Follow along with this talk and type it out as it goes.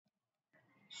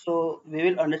So we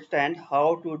will understand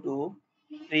how to do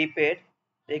prepaid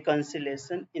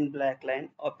reconciliation in BlackLine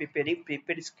or preparing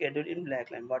prepaid schedule in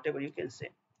BlackLine, whatever you can say.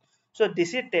 So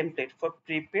this is template for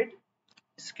prepaid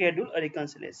schedule or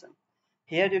reconciliation.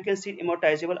 Here you can see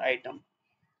amortizable item.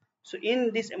 So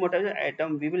in this amortizable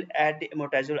item, we will add the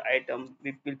amortizable item.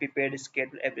 We will prepare the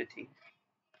schedule everything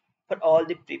for all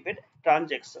the prepaid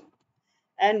transaction.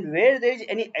 And where there is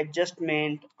any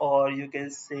adjustment or you can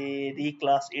say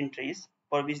reclass entries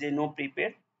for which there is no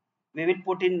prepaid, we will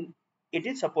put in it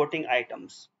in supporting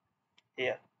items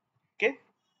here. Okay,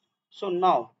 so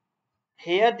now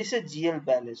here this is GL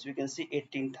balance, we can see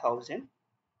 18,000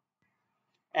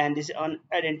 and this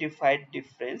unidentified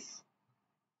difference.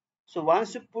 So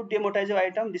once you put the amortizable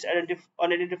item, this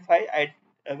unidentified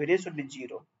variance should be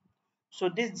 0. So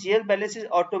this GL balance is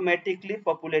automatically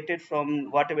populated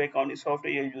from whatever accounting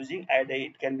software you're using. Either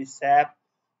it can be SAP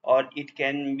or it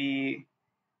can be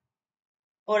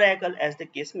Oracle, as the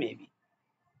case may be.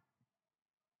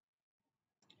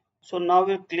 So now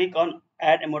we'll click on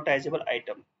add amortizable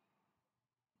item.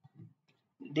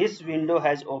 This window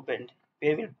has opened.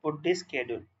 We will put the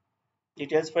schedule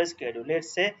details for schedule.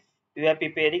 Let's say we are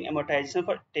preparing amortization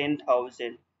for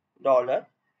 $10,000,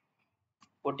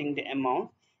 putting the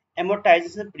amount.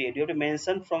 Amortization period, you have to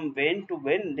mention from when to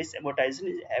when this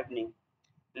amortization is happening.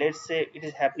 Let's say it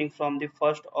is happening from the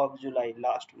 1st of July,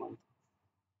 last month.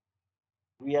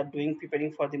 We are doing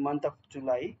preparing for the month of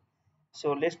July,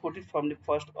 so let's put it from the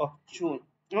 1st of June.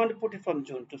 I want to put it from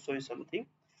June to show you something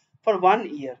for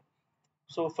 1 year.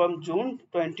 So from June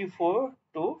 24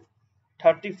 to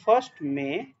 31st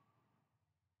May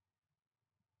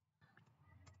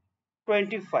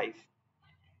 25.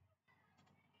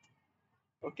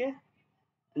 Okay,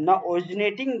 now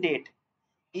originating date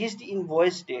is the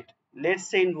invoice date. Let's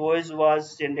say invoice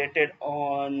was generated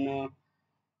on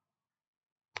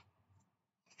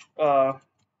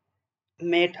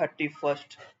May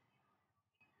 31st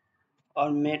or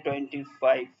May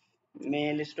 25.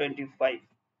 May is 25.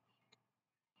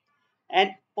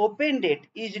 And open date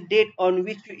is the date on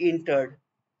which you entered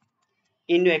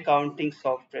in your accounting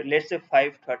software. Let's say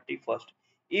 5/31st.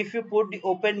 If you put the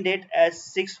open date as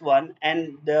 6/1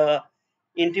 and the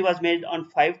entry was made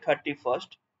on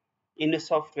 5/31st in the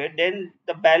software, then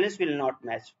the balance will not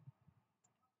match.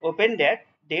 Open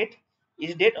date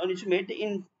is date on which you made the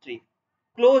entry.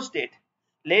 Close date.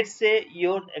 Let's say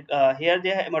your here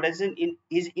the amortization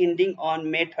is ending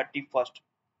on May 31st,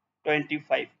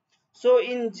 25. So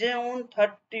in June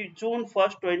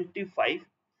 1st, 25,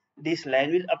 this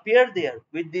line will appear there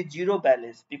with the zero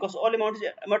balance because all amount is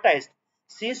amortized.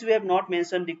 Since we have not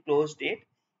mentioned the close date,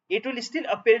 it will still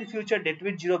appear in future date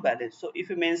with zero balance. So if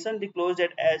you mention the close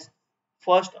date as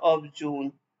 1st of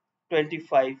June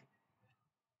 25,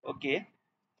 okay,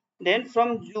 then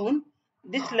from June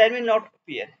this line will not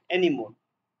appear anymore.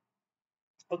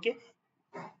 Okay,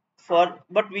 for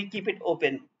but we keep it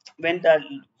open when the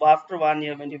after 1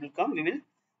 year when it will come, we will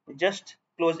just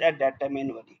close at that time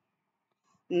manually.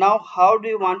 Now how do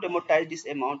you want to amortize this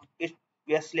amount?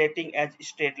 We are selecting as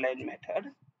straight line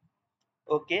method.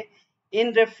 Okay,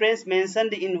 in reference mention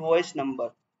the invoice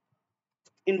number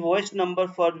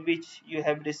for which you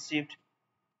have received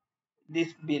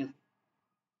this bill,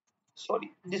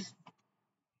 sorry, this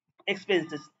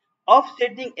expenses.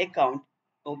 Offsetting account,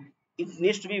 oh, it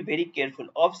needs to be very careful.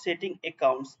 Offsetting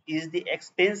accounts is the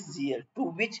expense year to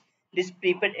which this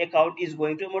prepaid account is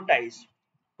going to amortize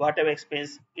whatever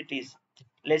expense it is.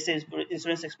 Let's say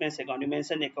insurance expense account, you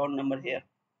mention account number here.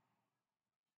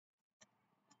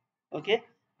 Okay,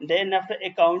 then after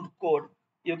account code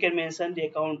you can mention the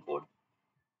account code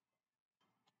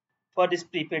for this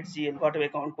prepaid GL, whatever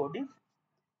account code is,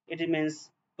 it means.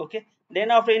 Okay,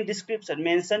 then after in description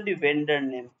mention the vendor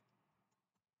name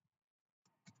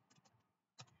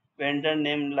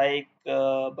like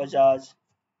Bajaj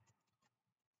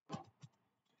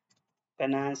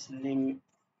Finance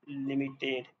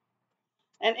Limited,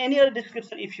 and any other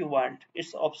description if you want,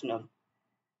 it's optional.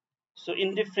 So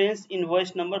in difference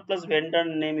invoice number plus vendor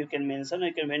name you can mention,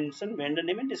 vendor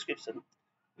name and description.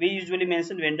 We usually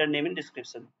mention vendor name and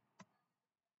description.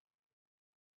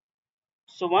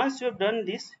 So once you have done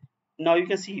this, now you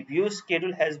can see view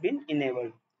schedule has been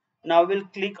enabled. Now we'll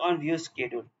click on view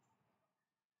schedule.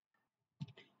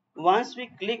 Once we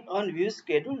click on view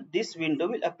schedule, this window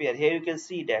will appear. Here you can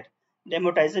see that the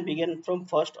amortization began from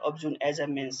 1st of June as I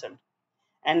mentioned,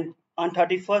 and on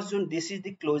 31st June this is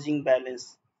the closing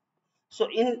balance. So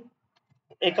in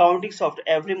accounting software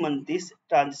every month this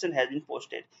transaction has been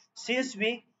posted. Since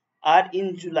we are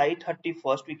in July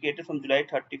 31st, we created from July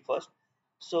 31st,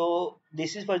 so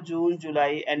this is for June,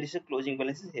 July, and this is closing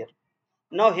balance is here.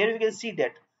 Now here we can see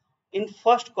that in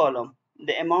first column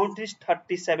the amount is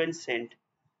 37 cent,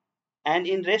 and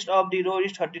in rest of the row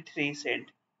is 33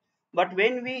 cent. But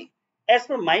when we, as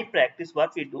per my practice,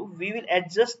 what we do, we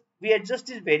adjust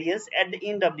this variance at the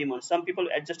end of the month. Some people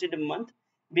adjust it the month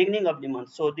beginning of the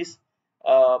month. So this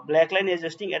black line is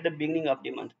adjusting at the beginning of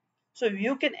the month. So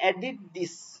you can edit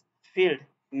this field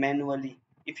manually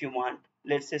if you want.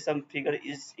 Let's say some figure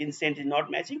is in cent is not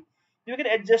matching, you can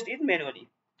adjust it manually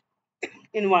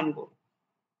in one go.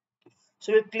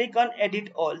 So we click on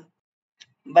edit all.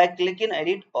 By clicking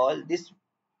edit all, this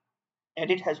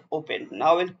edit has opened.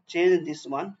 Now we'll change this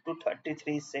one to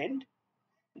 33 cent.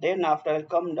 Then after I'll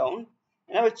come down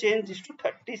and I will change this to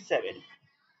 37.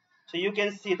 So you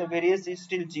can see the variance is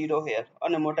still 0 here,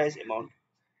 unamortized amount.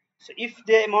 So if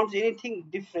the amount is anything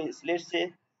difference, let's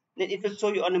say, then it will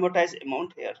show you unamortized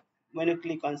amount here when you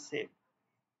click on save.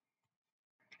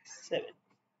 7.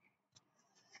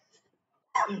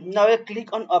 Now I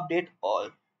click on update all.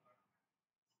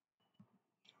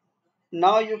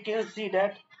 Now you can see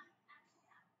that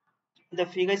the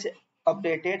figure is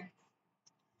updated,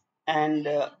 and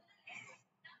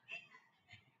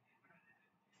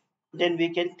then we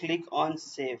can click on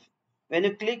save. When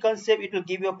you click on save, it will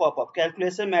give you a pop-up.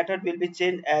 Calculation method will be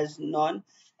changed as none,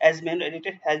 as manual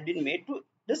edited has been made to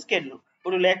the schedule.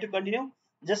 Would you like to continue?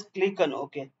 Just click on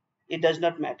OK. It does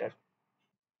not matter.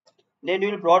 Then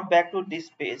you will brought back to this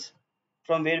page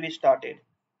from where we started.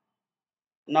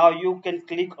 Now you can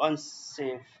click on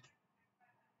save.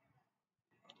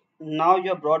 Now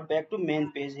you are brought back to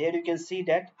main page. Here you can see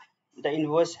that the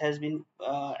invoice has been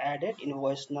added,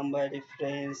 invoice number,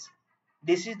 reference.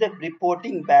 This is the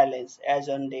reporting balance as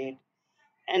on date,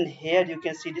 and here you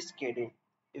can see the schedule.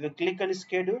 If you click on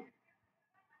schedule,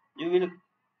 you will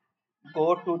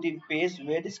go to the page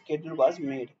where the schedule was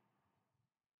made.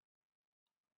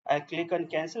 I click on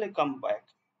cancel and come back.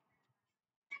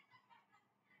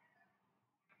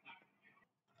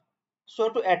 So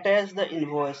to attach the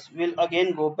invoice, we'll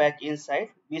again go back inside.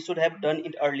 We should have done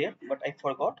it earlier, but I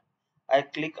forgot. I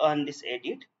click on this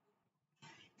edit.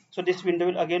 So this window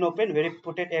will again open where we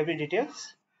put it every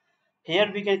details. Here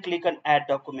we can click on add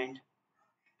document,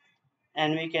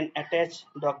 and we can attach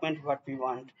document what we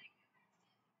want.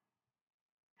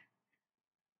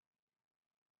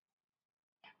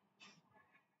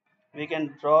 We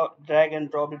can drag and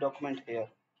drop the document here.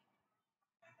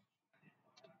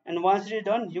 And once it is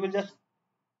done, you will just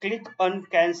click on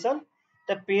cancel.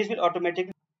 The page will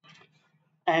automatically,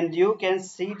 and you can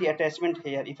see the attachment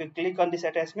here. If you click on this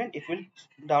attachment, it will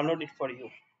download it for you.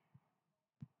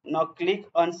 Now click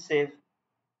on save.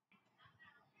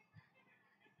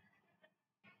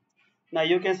 Now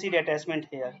you can see the attachment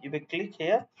here. If you click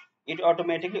here, it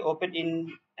automatically open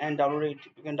in and download it.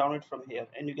 You can download it from here,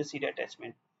 and you can see the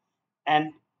attachment.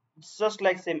 And just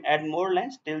like same, add more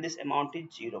lines till this amount is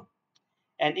 0.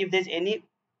 And if there's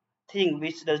anything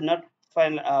which does not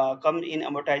come in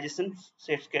amortization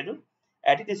set schedule,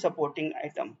 add it in supporting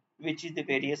item, which is the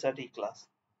various or reclass.